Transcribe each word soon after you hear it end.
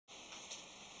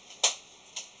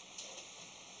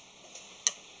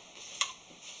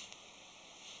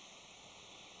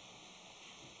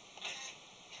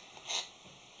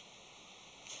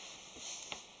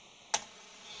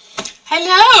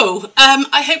Hello,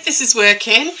 I hope this is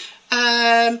working.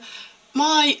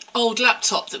 My old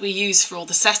laptop that we use for all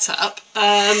the setup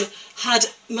had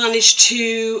managed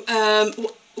to,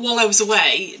 while I was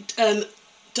away, done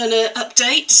an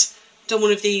update, done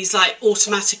one of these like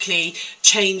automatically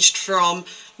changed from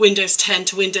Windows 10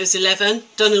 to Windows 11,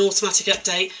 done an automatic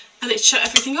update, and it shut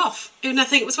everything off, even though I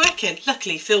think it was working.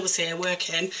 Luckily, Phil was here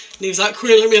working, and he was like,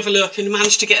 "Quill, let me have a look," and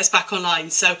managed to get us back online.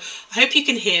 So I hope you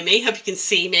can hear me, hope you can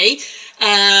see me.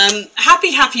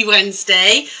 Happy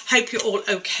Wednesday. Hope you're all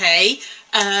okay.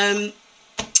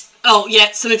 Oh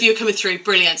yeah, some of you are coming through,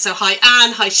 brilliant. So hi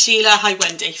Anne, hi Sheila, hi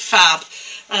Wendy, fab.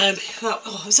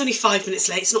 Oh, it's only 5 minutes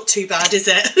late, it's not too bad, is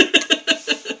it?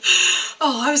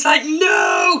 Oh, I was like,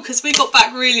 no, because we got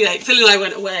back really late. Phil and I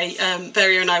went away,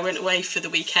 Berry and I went away for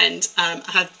the weekend. I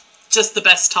had just the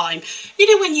best time.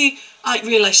 You know when you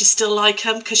realise you still like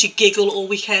them because you giggle all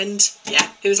weekend? Yeah,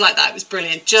 it was like that. It was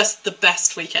brilliant. Just the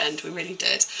best weekend. We really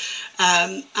did.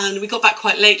 And we got back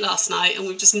quite late last night and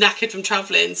we were just knackered from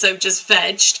travelling, so just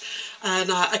vegged.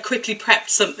 And I quickly prepped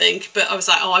something, but I was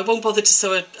like, oh, I won't bother to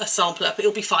sew a sample up.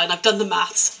 It'll be fine. I've done the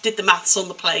maths, did the maths on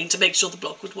the plane to make sure the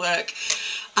block would work.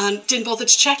 And didn't bother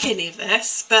to check any of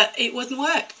this, but it wouldn't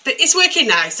work. But it's working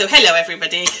now, so hello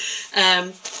everybody.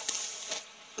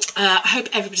 I hope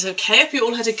everybody's okay. I hope you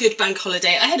all had a good bank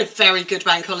holiday. I had a very good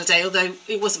bank holiday, although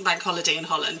it wasn't bank holiday in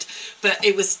Holland, but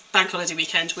it was bank holiday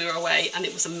weekend. We were away and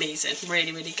it was amazing,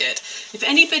 really, really good. If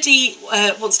anybody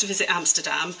wants to visit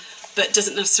Amsterdam, but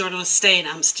doesn't necessarily want to stay in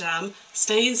Amsterdam,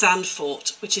 stay in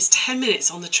Zandvoort, which is 10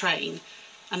 minutes on the train.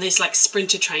 And there's like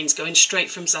sprinter trains going straight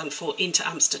from Zandvoort into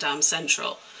Amsterdam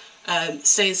Central.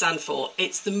 Stay in Zandvoort.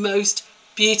 It's the most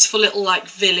beautiful little like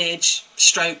village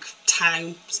stroke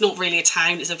town. It's not really a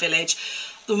town, it's a village.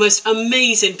 The most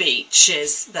amazing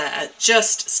beaches there,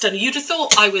 just stunning. You'd have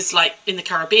thought I was like in the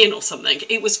Caribbean or something.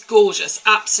 It was gorgeous,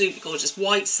 absolutely gorgeous.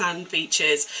 White sand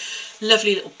beaches,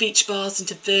 lovely little beach bars and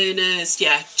tavernas.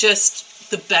 Yeah,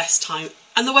 just the best time.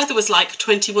 And the weather was like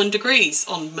 21 degrees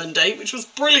on Monday, which was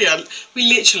brilliant. We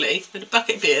literally had a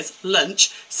bucket of beers,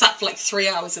 lunch, sat for like 3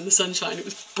 hours in the sunshine. It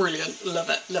was brilliant. Love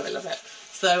it, love it, love it.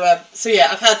 So yeah,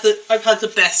 I've had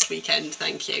the best weekend.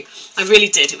 Thank you. I really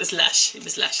did. It was lush. It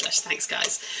was lush, lush. Thanks,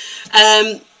 guys.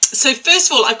 So first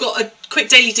of all, I've got a quick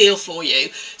daily deal for you.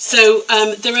 So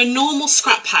there are normal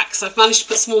scrap packs. I've managed to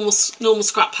put some normal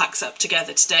scrap packs up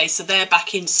together today, so they're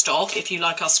back in stock if you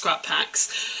like our scrap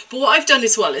packs. But what I've done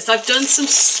as well is I've done some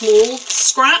small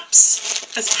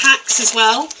scraps as packs as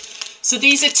well. So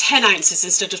these are 10 ounces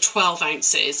instead of 12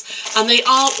 ounces, and they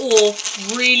are all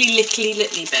really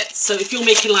little bits. So if you're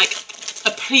making like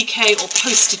applique or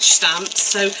postage stamps,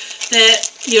 so they're,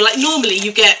 you know, like normally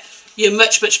you get your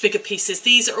much bigger pieces.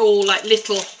 These are all like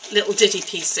little diddy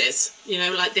pieces, you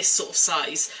know, like this sort of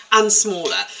size and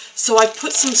smaller. So I've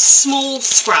put some small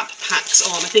scrap packs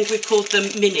on. I think we've called them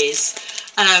minis.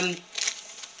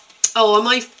 Oh,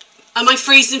 am I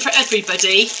freezing for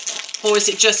everybody? Or is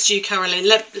it just you, Carolyn?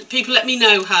 People let me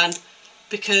know, Han,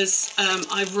 because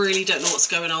I really don't know what's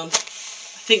going on. I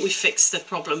think we fixed the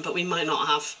problem, but we might not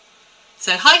have.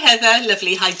 So hi Heather,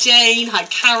 lovely. Hi Jane, hi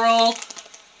Carol.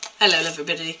 Hello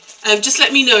everybody. Just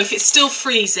let me know if it's still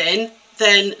freezing,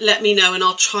 then let me know and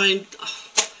I'll try and... Oh,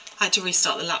 I had to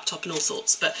restart the laptop and all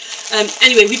sorts. But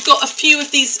anyway, we've got a few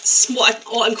of these, what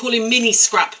I'm calling mini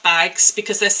scrap bags,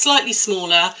 because they're slightly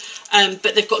smaller,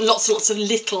 but they've got lots and lots of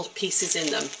little pieces in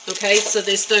them. Okay, so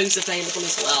there's those available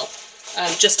as well,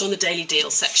 just on the daily deal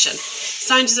section.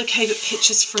 Sound is okay, but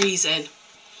picture's freezing.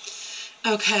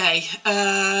 Okay,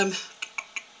 I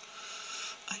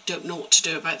don't know what to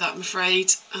do about that, I'm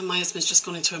afraid. And my husband's just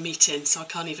gone into a meeting, so I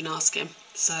can't even ask him.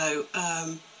 So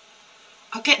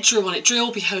I'll get Drew on it. Drew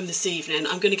will be home this evening.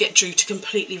 I'm going to get Drew to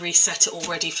completely reset it all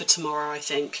ready for tomorrow, I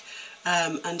think,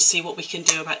 and see what we can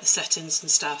do about the settings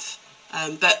and stuff.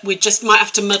 But we just might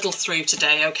have to muddle through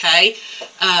today, okay?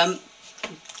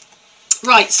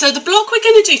 Right, so the block we're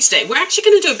going to do today, we're actually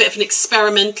going to do a bit of an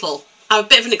experiment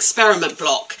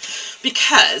block,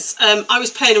 because I was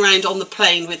playing around on the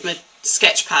plane with my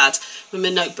sketch pad, with my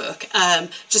notebook,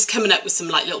 just coming up with some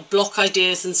like little block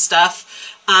ideas and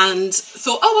stuff, and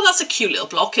thought, oh well, that's a cute little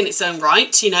block in its own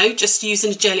right, you know, just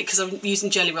using jelly, because I'm using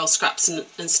jelly roll scraps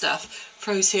and stuff.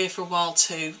 Froze here for a while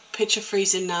too. Picture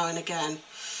freezing now and again.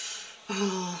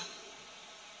 Oh,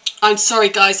 I'm sorry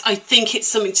guys, I think it's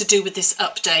something to do with this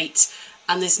update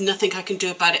and there's nothing I can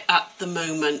do about it at the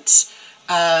moment.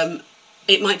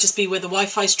 It might just be where the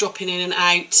Wi-Fi's dropping in and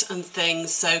out and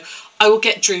things, so I will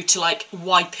get Drew to like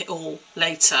wipe it all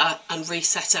later and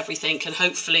reset everything, and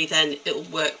hopefully then it'll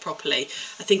work properly.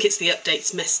 I think it's the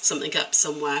update's messed something up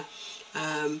somewhere.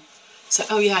 So,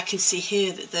 oh yeah, I can see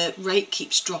here that the rate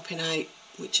keeps dropping out,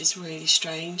 which is really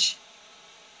strange.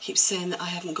 It keeps saying that I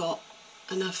haven't got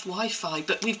enough Wi-Fi,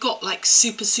 but we've got like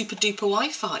super duper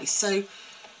Wi-Fi, so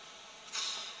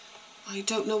I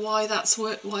don't know why that's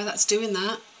doing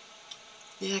that.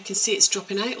 Yeah, I can see it's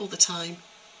dropping out all the time.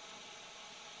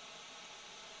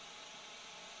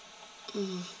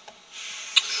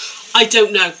 I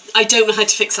don't know. I don't know how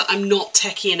to fix that. I'm not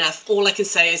techie enough. All I can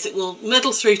say is it will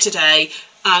muddle through today,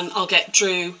 and I'll get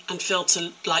Drew and Phil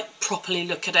to like properly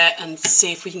look at it and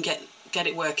see if we can get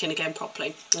it working again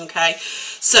properly. Okay,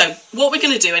 so what we're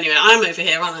going to do anyway, I'm over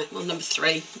here, aren't I, on number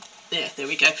 3. Yeah, there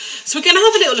we go. So we're going to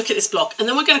have a little look at this block, and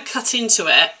then we're going to cut into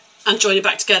it and join it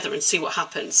back together and see what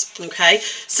happens. Okay,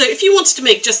 so if you wanted to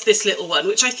make just this little one,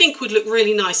 which I think would look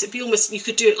really nice, it'd be almost, you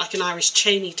could do it like an Irish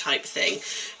chainy type thing.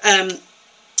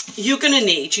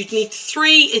 You'd need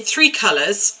three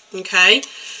colours. Okay,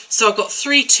 so I've got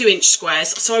 3 2-inch squares.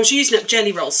 So I was using up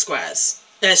jelly roll squares,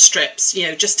 strips, you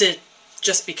know, just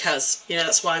because, you know,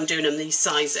 that's why I'm doing them these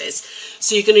sizes.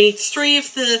 So you're going to need 3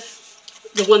 of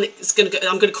the one that's going to go,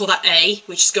 I'm going to call that A,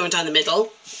 which is going down the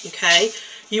middle. Okay,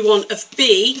 you want of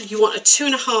B, you want a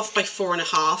 2.5 by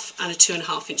 4.5 and a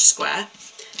 2.5-inch square,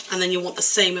 and then you want the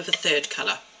same of a third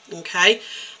colour. Okay,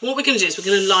 and what we're going to do is we're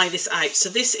going to lie this out. So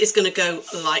this is going to go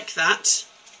like that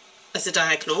as a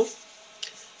diagonal,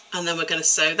 and then we're going to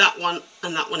sew that one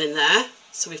and that one in there.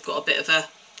 So we've got a bit of a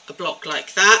block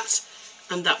like that,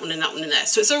 and that one and that one in there.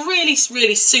 So it's a really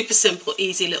super simple,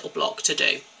 easy little block to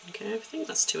do. Okay, I think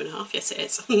that's 2.5. Yes, it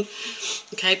is.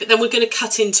 Okay, but then we're going to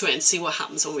cut into it and see what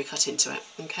happens when we cut into it.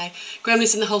 Okay,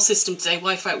 gremlins in the whole system today.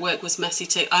 Wi-Fi at work was messy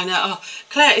too. I know. Oh,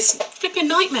 Claire, it's a flipping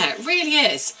nightmare. It really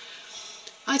is.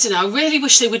 I don't know. I really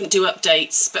wish they wouldn't do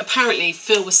updates, but apparently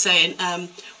Phil was saying,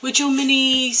 would your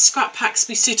mini scrap packs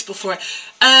be suitable for it?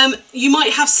 You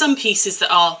might have some pieces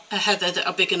that are, Heather, that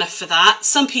are big enough for that.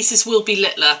 Some pieces will be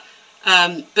littler.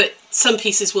 But some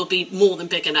pieces will be more than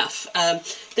big enough.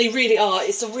 They really are.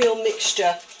 It's a real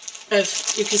mixture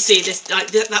of, you can see this,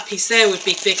 that piece there would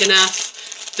be big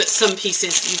enough, but some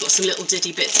pieces you've got some little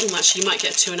diddy bits. Oh, actually you might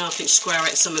get a 2.5-inch square out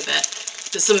some of it,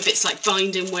 but some of it's like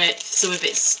binding width, some of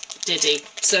it's diddy.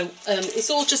 So it's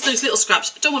all just those little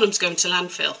scraps. I don't want them to go into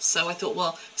landfill, so I thought,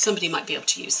 well, somebody might be able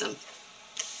to use them.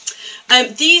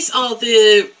 These are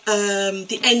the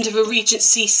end of a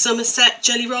Regency Somerset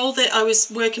jelly roll that I was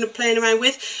working and playing around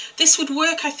with. This would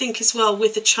work, I think, as well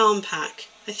with the charm pack.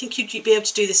 I think you'd be able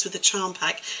to do this with the charm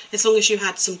pack as long as you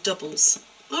had some doubles.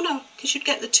 Oh no, because you'd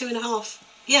get the 2.5.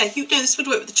 Yeah, this would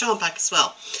work with the charm pack as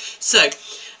well. So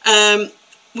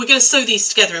we're going to sew these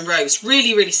together in rows,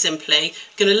 really simply.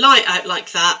 Going to lie it out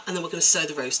like that, and then we're going to sew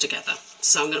the rows together.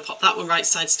 So I'm going to pop that one right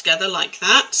sides together like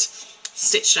that,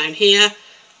 stitch down here.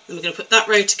 Then we're going to put that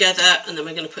row together, and then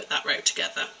we're going to put that row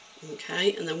together.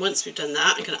 Okay, and then once we've done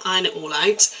that, I'm going to iron it all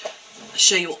out. I'll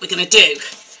show you what we're going to do.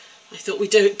 I thought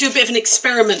we'd do a bit of an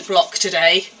experiment block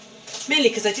today, mainly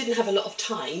because I didn't have a lot of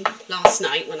time last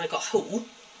night when I got home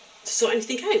to sort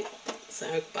anything out.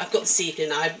 So, but I've got this evening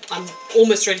now. I'm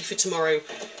almost ready for tomorrow.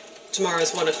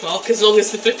 Tomorrow's 1 o'clock, as long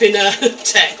as the flipping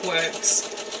tech works.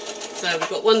 So we've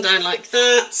got one down like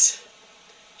that.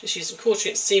 Just using 1/4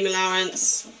 inch seam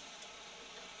allowance.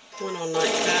 One on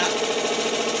like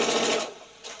that,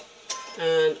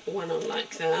 and one on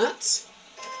like that.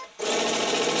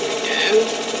 There we go.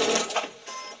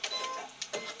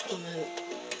 And then,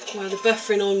 well, the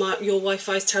buffering on your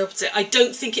Wi-Fi is terrible today. I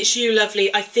don't think it's you, lovely.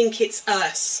 I think it's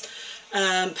us,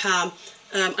 Pam.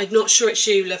 I'm not sure it's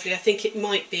you, lovely. I think it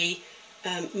might be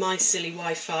my silly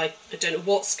Wi-Fi. I don't know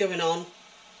what's going on.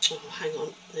 Oh, hang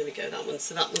on. There we go. That one.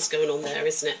 So that one's going on there,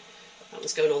 isn't it? That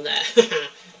one's going on there.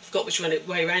 Forgot which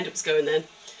way around it was going then.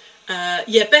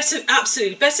 Yeah, better,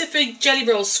 absolutely better for jelly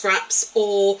roll scraps,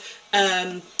 or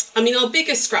I mean, our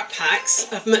bigger scrap packs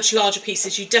of much larger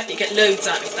pieces, you definitely get loads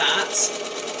out of that.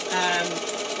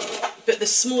 But the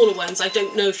smaller ones, I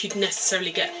don't know if you'd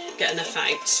necessarily get enough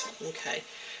out. Okay,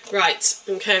 right.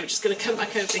 Okay, we're just going to come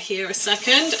back over here a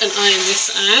second and iron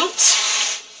this out.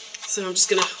 So I'm just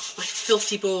going to, my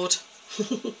filthy board.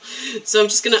 So I'm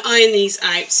just going to iron these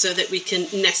out so that we can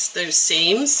nest those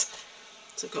seams.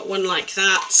 So I've got one like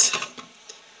that.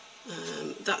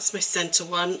 That's my centre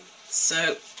one.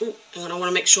 So and I want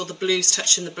to make sure the blue's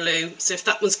touching the blue. So if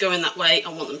that one's going that way, I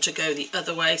want them to go the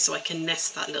other way so I can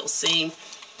nest that little seam.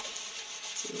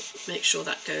 So make sure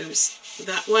that goes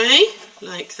that way,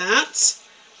 like that.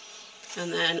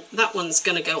 And then that one's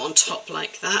going to go on top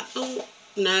like that. Oh,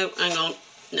 no, hang on.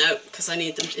 No, because I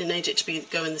need it to be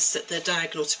going the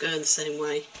diagonal to go in the same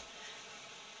way.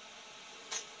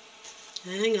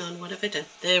 Hang on, what have I done?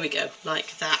 There we go,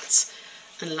 like that.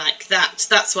 and like that.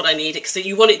 That's what I need, because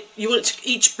you want it to,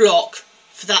 each block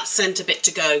for that centre bit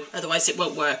to go, otherwise it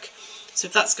won't work. So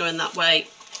if that's going that way,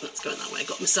 that's going that way.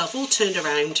 Got myself all turned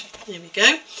around. There we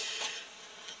go.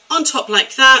 On top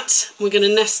like that, we're going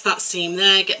to nest that seam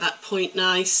there, get that point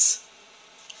nice,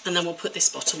 and then we'll put this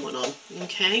bottom one on.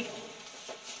 Okay.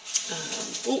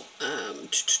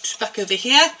 Back over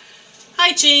here.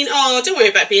 Hi Jean. Oh, don't worry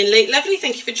about being late, lovely.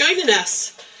 Thank you for joining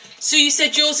us. So you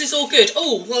said yours is all good.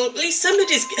 Oh, well, at least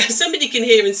somebody can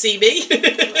hear and see me.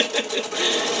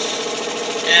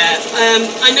 Yeah.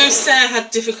 I know Sarah had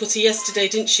difficulty yesterday,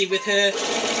 didn't she, with her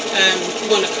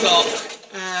 1 o'clock.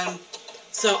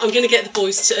 So I'm going to get the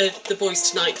boys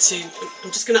tonight to.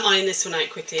 I'm just going to iron this one out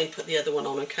quickly and put the other one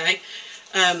on. Okay.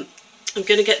 I'm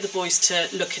going to get the boys to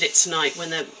look at it tonight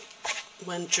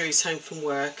when Drew's home from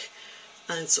work,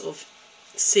 and sort of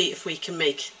see if we can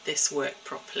make this work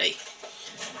properly.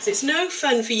 So it's no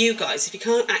fun for you guys if you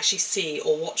can't actually see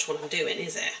or watch what I'm doing,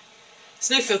 is it? It's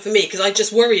no fun for me because I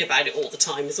just worry about it all the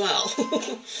time as well. So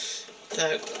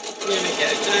here we go,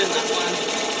 down that one.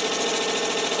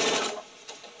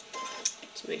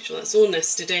 To make sure that's all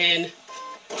nested in.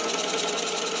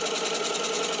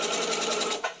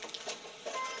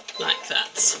 Like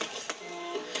that.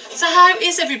 So how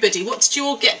is everybody? What did you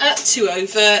all get up to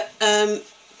over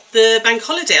the bank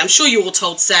holiday? I'm sure you all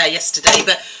told Sarah yesterday,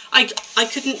 but I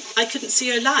couldn't see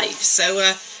her live.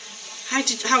 So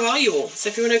how are you all? Is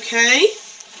everyone okay?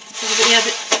 Everybody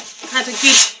had a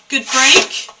good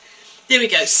break? There we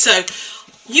go. So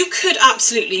you could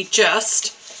absolutely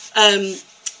just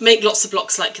make lots of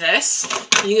blocks like this,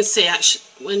 and you can see actually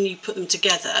when you put them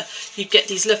together, you'd get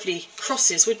these lovely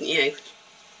crosses, wouldn't you?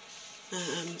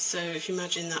 So if you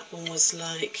imagine that one was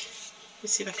like,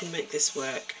 let's see if I can make this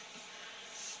work,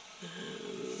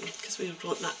 because we would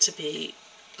want that to be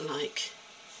like,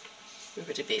 where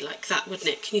would it be, like that, wouldn't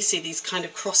it? Can you see these kind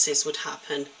of crosses would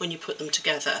happen when you put them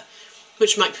together,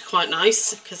 which might be quite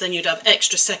nice, because then you'd have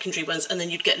extra secondary ones, and then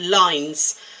you'd get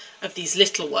lines of these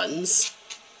little ones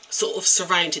sort of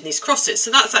surrounding these crosses.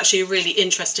 So that's actually a really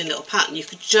interesting little pattern. You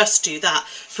could just do that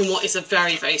from what is a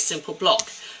very, very simple block.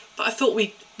 But I thought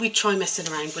we'd try messing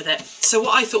around with it. So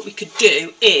what I thought we could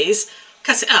do is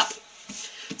cut it up.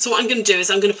 So what I'm going to do is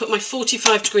I'm going to put my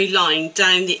 45-degree line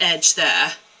down the edge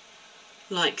there,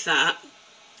 like that,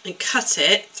 and cut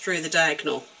it through the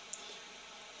diagonal,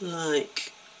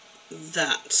 like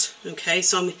that. Okay,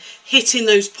 so I'm hitting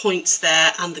those points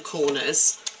there and the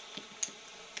corners,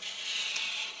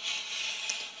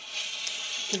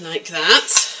 like that.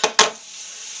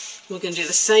 We're going to do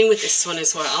the same with this one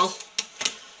as well,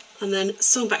 and then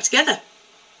sew them back together.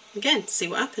 Again, see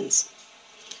what happens.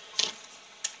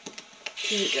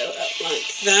 You go up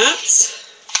like that,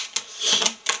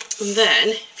 and then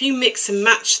if you mix and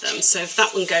match them, so if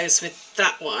that one goes with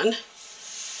that one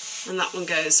and that one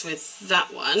goes with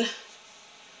that one,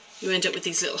 you end up with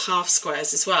these little half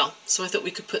squares as well. So I thought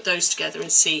we could put those together and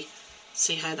see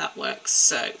how that works.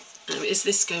 So is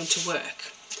this going to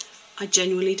work? I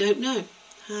genuinely don't know.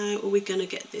 How are we going to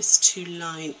get this to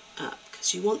line up?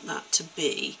 Because you want that to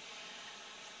be,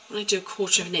 when I do a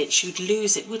 1/4 of an inch, you'd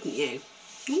lose it, wouldn't you?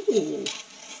 Ooh.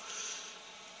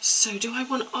 So do I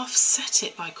want to offset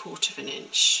it by 1/4 of an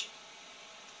inch?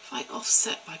 If I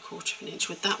offset by 1/4 of an inch,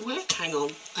 would that work? Hang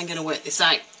on, I'm going to work this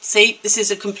out. See, this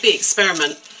is a complete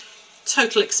experiment,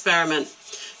 total experiment.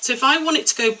 So if I want it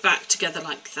to go back together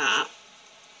like that,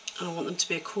 and I want them to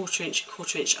be a 1/4 inch,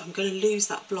 1/4 inch, I'm going to lose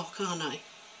that block, aren't I?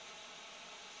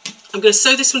 I'm going to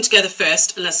sew this one together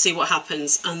first, and let's see what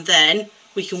happens, and then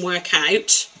we can work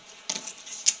out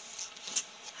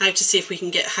how to see if we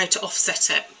can get how to offset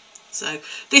it. So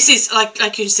this is, like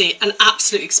you can see, an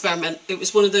absolute experiment. It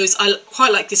was one of those, I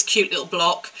quite like this cute little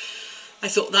block. I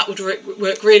thought that would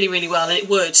work really, really well, and it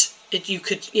would.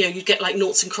 You'd get like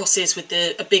noughts and crosses with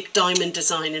a big diamond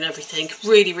design and everything.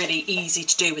 Really, really easy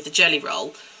to do with the jelly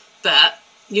roll. But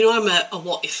you know, I'm a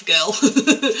what if girl.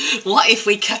 What if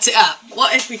we cut it up?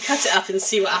 What if we cut it up and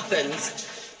see what happens?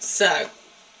 So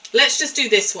let's just do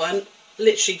this one.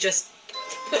 Literally just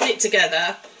putting it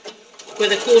together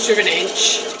with a 1/4 of an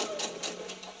inch,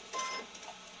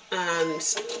 and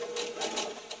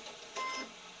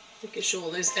making sure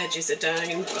all those edges are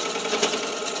down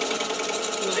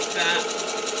like that.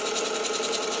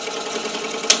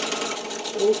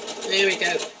 Oh, there we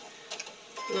go.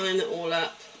 Line it all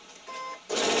up.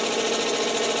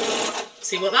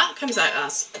 See what that comes out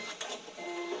as.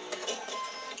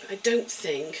 I don't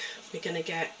think we're going to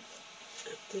get,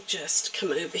 we'll just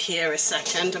come over here a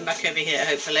second and back over here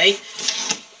hopefully.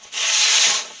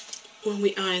 When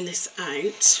we iron this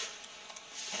out,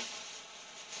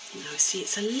 now see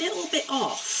it's a little bit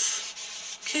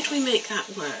off Could we make that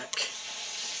work?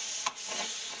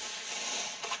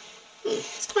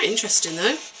 It's quite interesting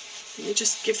though. Let me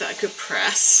just give that a good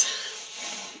press.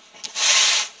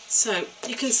 So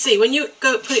you can see when you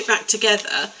go put it back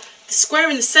together, the square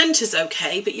in the centre is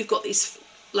okay, but you've got these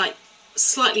like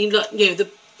slightly, you know, the,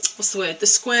 what's the word? The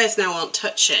squares now aren't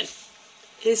touching.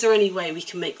 Is there any way we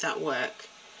can make that work?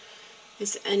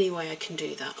 Is there any way I can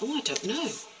do that? Oh, I don't know.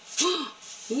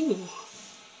 Ooh.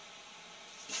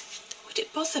 Would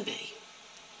it bother me?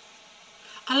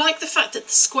 I like the fact that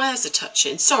the squares are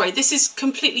touching. Sorry, this is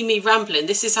completely me rambling.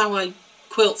 This is how I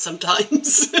quilt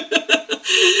sometimes.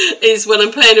 Is when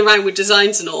I'm playing around with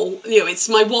designs and all. You know, it's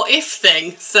my what if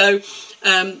thing. So,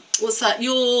 what's that?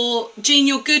 Jean,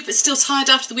 you're good but still tired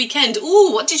after the weekend.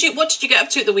 Ooh, what did you get up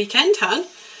to at the weekend, Han?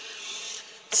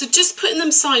 So just putting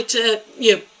them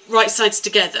right sides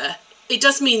together, it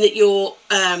does mean that your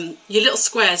little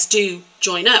squares do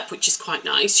join up, which is quite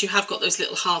nice. You have got those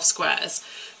little half squares,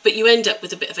 but you end up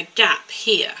with a bit of a gap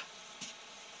here,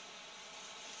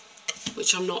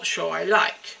 which I'm not sure I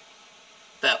like.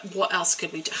 But what else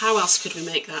could we do? How else could we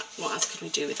make that? What else could we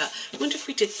do with that? I wonder if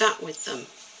we did that with them.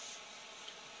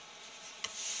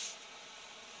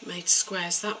 Made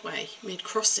squares that way, made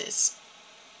crosses.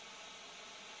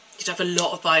 You'd have a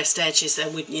lot of biased edges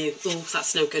then, wouldn't you? Oh,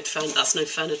 that's no good fun. That's no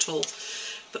fun at all.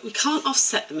 But we can't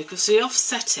offset them, because if we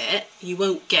offset it, you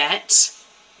won't get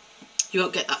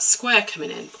that square coming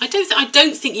in. I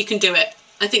don't think you can do it.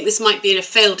 I think this might be a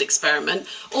failed experiment,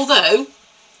 although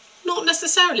not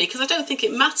necessarily, because I don't think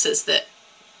it matters that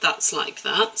that's like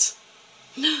that.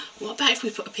 What about if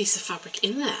we put a piece of fabric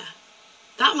in there?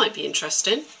 That might be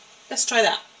interesting. Let's try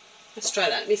that. Let's try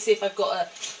that. Let me see if I've got a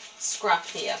scrap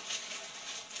here.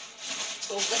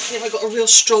 Oh, let's see if I've got a real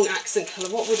strong accent colour.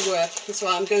 What would work? That's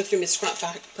why I'm going through my scrap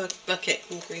bucket.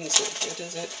 And green's not good,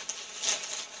 is it?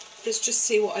 Let's just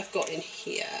see what I've got in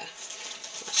here.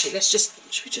 Actually,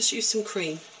 should we just use some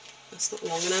cream? That's not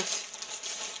long enough.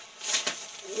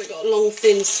 We've got a long,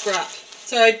 thin scrap.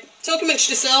 So, talk amongst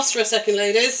yourselves for a second,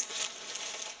 ladies.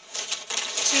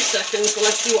 2 seconds while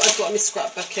I see what I've got in my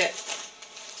scrap bucket.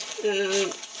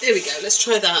 There we go, let's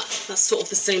try that. That's sort of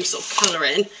the same sort of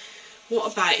colouring.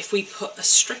 What about if we put a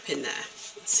strip in there?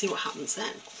 Let's see what happens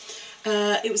then.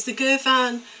 It was the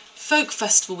Girvan Folk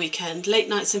Festival weekend, late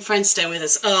nights and friends staying with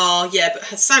us. Oh, yeah,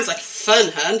 but it sounds like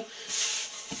fun, hun.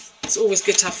 It's always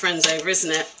good to have friends over,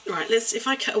 isn't it? Right, if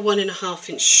I cut a 1.5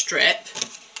 inch strip,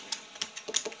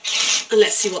 and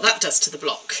let's see what that does to the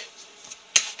block.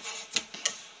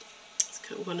 Let's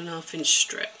cut a 1.5 inch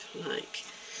strip like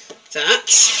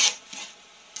that.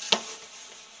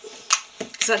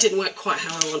 Because that didn't work quite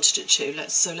how I wanted it to.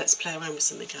 Let's play around with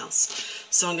something else.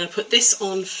 So I'm going to put this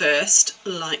on first,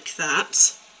 like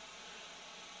that.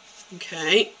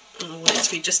 Okay, and I want it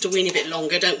to be just a weeny bit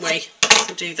longer, don't we?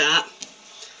 We'll do that.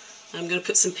 I'm going to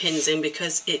put some pins in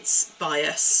because it's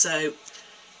bias, so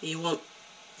you want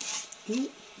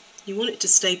it to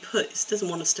stay put. It doesn't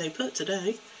want to stay put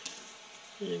today.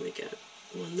 There we go.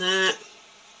 One there,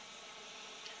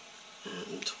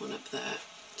 and one up there.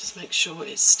 Just make sure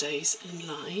it stays in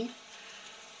line,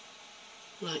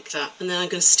 like that. And then I'm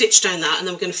going to stitch down that, and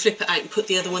then we're going to flip it out and put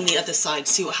the other one the other side,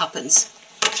 see what happens.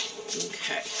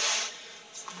 Okay.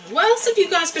 What else have you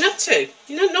guys been up to?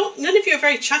 You know, none of you are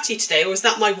very chatty today, or is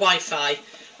that my Wi-Fi?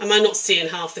 Am I not seeing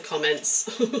half the comments?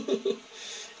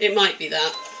 It might be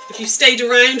that. Have you stayed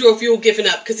around, or have you all given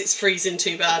up because it's freezing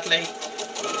too badly?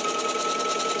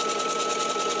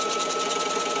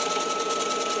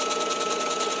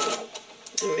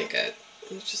 There we go.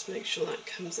 Let's just make sure that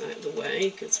comes out of the way,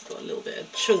 because we've got a little bit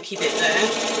of chunky bit there.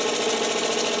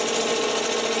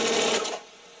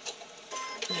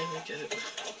 There we go.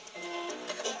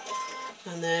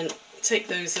 And then take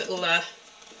those little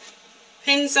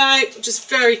pins out, just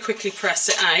very quickly press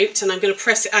it out, and I'm going to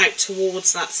press it out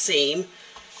towards that seam,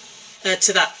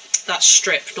 to that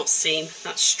strip, not seam,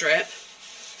 that strip,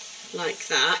 like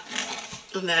that.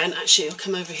 And then actually I'll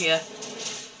come over here,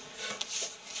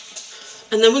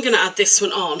 and then we're going to add this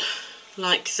one on,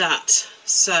 like that.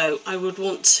 So I would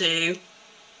want to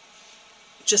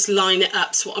just line it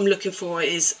up, so what I'm looking for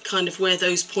is kind of where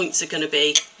those points are going to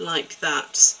be, like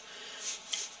that.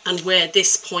 And where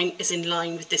this point is in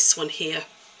line with this one here.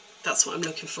 That's what I'm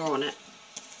looking for on it.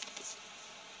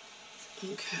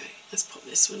 Okay, let's pop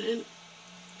this one in.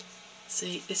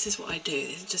 See, this is what I do.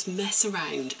 Just mess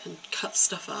around and cut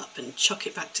stuff up and chuck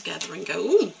it back together and go,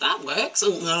 ooh, that works. Oh,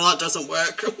 no, that doesn't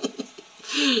work.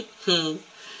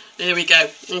 There we go.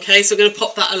 Okay, so we're going to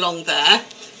pop that along there.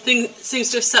 Thing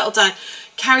seems to have settled down.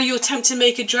 Carrie, you're attempting to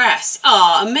make a dress.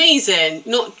 Ah, amazing.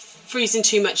 Not freezing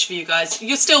too much for you guys.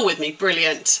 You're still with me.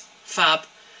 Brilliant. Fab.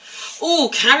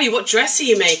 Oh, Carrie, what dress are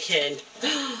you making?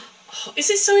 Oh, is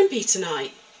it sewing bee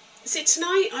tonight? Is it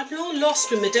tonight? I've all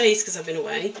lost with my days because I've been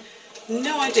away.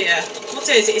 No idea. What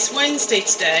day is it? It's Wednesday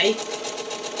today.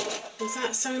 Is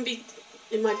that sewing bee?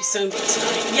 It might be sewing bee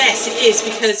tonight. Yes, it is,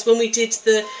 because when we did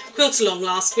the quilt along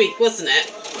last week, wasn't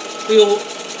it?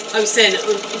 I was saying it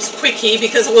was quickie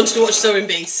because I wanted to watch sewing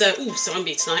bee. So, ooh, sewing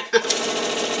bee tonight.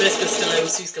 Elizabeth's still home,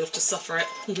 so he's going to have to suffer it.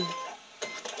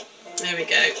 There we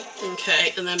go.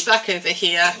 Okay, and then back over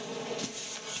here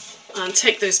and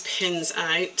take those pins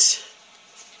out.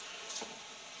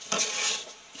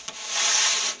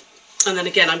 And then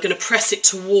again, I'm going to press it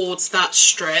towards that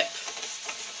strip.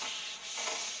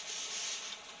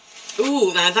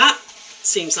 Ooh, now that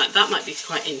seems like that might be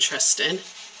quite interesting.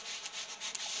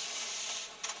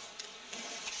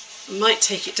 I might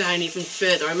take it down even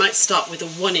further. I might start with a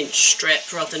 1-inch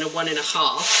strip rather than a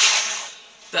 1.5.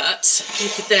 But you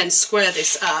could then square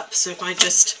this up. So if I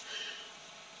just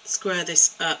square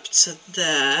this up to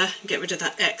there, get rid of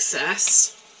that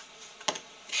excess.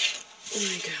 There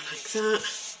we go, like that.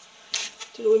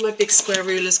 Don't know where my big square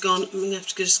ruler's gone. I'm going to have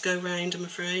to just go round, I'm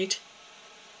afraid.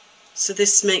 So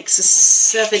this makes a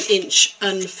 7-inch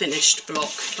unfinished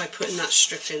block by putting that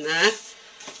strip in there.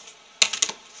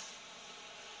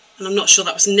 And I'm not sure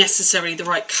that was necessarily the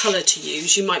right colour to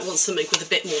use. You might want something with a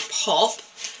bit more pop.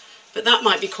 But that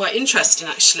might be quite interesting,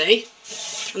 actually.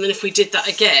 And then if we did that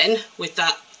again with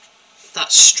that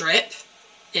strip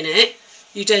in it,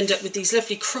 you'd end up with these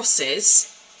lovely crosses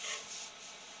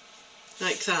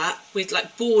like that, with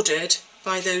like bordered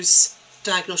by those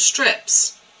diagonal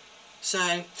strips. So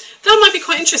that might be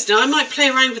quite interesting. I might play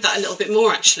around with that a little bit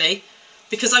more, actually,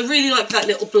 because I really like that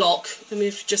little block. Let me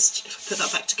if I put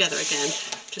that back together again,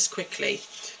 just quickly.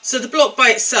 So the block by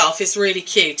itself is really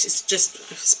cute.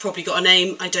 It's probably got a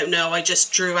name, I don't know. I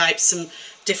just drew out some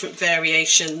different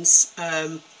variations,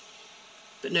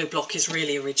 but no block is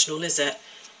really original, is it?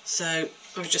 So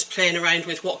I was just playing around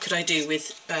with what could I do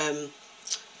with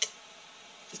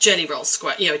jelly roll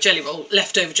square,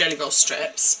 leftover jelly roll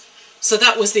strips. So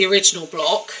that was the original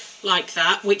block, like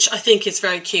that, which I think is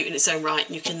very cute in its own right.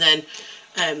 And you can then,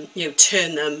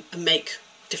 turn them and make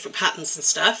different patterns and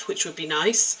stuff, which would be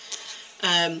nice.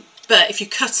 But if you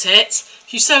cut it, if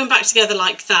you sew them back together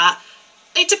like that,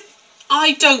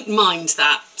 I don't mind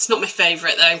that. It's not my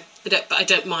favourite though, but I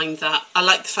don't mind that. I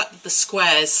like the fact that the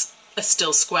squares are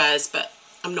still squares, but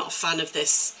I'm not a fan of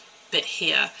this bit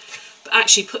here. But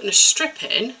actually putting a strip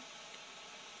in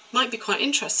might be quite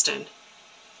interesting.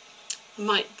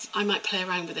 I might play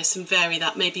around with this and vary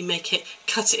that, maybe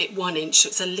cut it at 1 inch so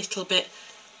it's a little bit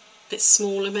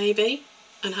smaller maybe,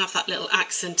 and have that little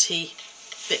accenty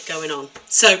bit going on.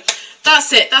 So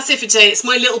that's it for today. It's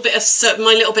my little bit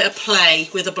of play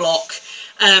with a block.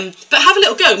 But have a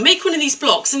little go, make one of these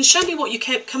blocks and show me what you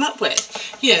come up with.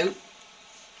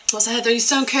 What's ahead? Are you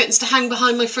sewing curtains to hang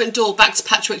behind my front door? Back to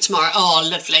patchwork tomorrow. Oh,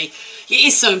 lovely. It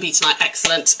is sewing bee tonight.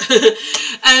 Excellent.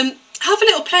 Have a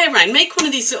little play around. Make one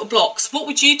of these little blocks. What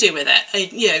would you do with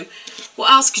it?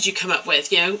 What else could you come up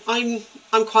with?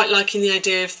 I'm quite liking the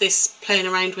idea of this, playing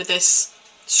around with this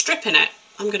strip in it.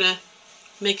 I'm gonna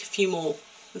make a few more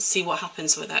and see what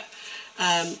happens with it.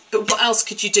 But what else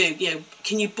could you do?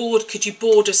 Could you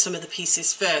border some of the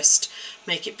pieces first,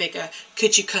 make it bigger?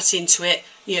 Could you cut into it,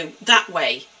 that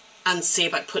way, and see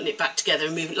about putting it back together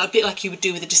and moving, a bit like you would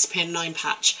do with a disappearing 9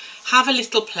 patch. Have a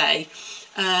little play.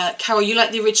 Carol, you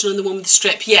like the original and the one with the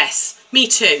strip? Yes, me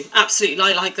too, absolutely.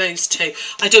 I like those too.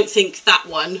 I don't think that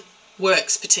one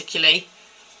works particularly.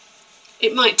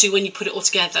 It might do when you put it all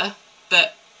together,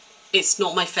 but it's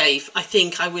not my fave. I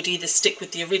think I would either stick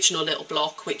with the original little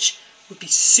block, which would be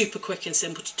super quick and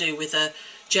simple to do with a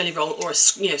jelly roll, or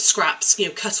scraps.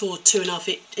 Cut all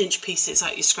 2.5-inch pieces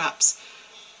out your scraps.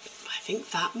 I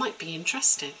think that might be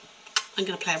interesting. I'm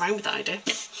going to play around with that idea.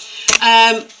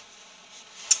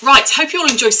 Right, hope you all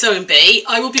enjoy sewing bee.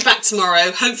 I will be back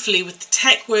tomorrow, hopefully with the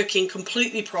tech working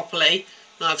completely properly.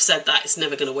 I've said that, it's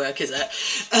never going to work, is it?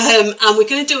 And we're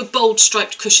going to do a bold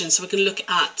striped cushion, so we're going to look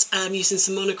at using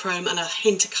some monochrome and a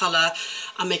hint of colour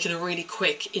and making a really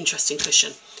quick, interesting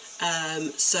cushion.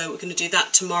 So we're going to do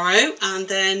that tomorrow, and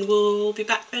then we'll be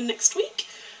back then next week.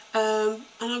 And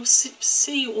I will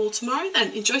see you all tomorrow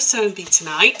then. Enjoy sewing bee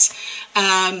tonight.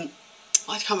 I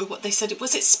can't remember what they said.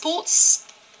 Was it sports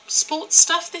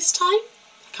stuff this time?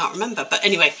 I can't remember. But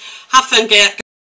anyway, have fun,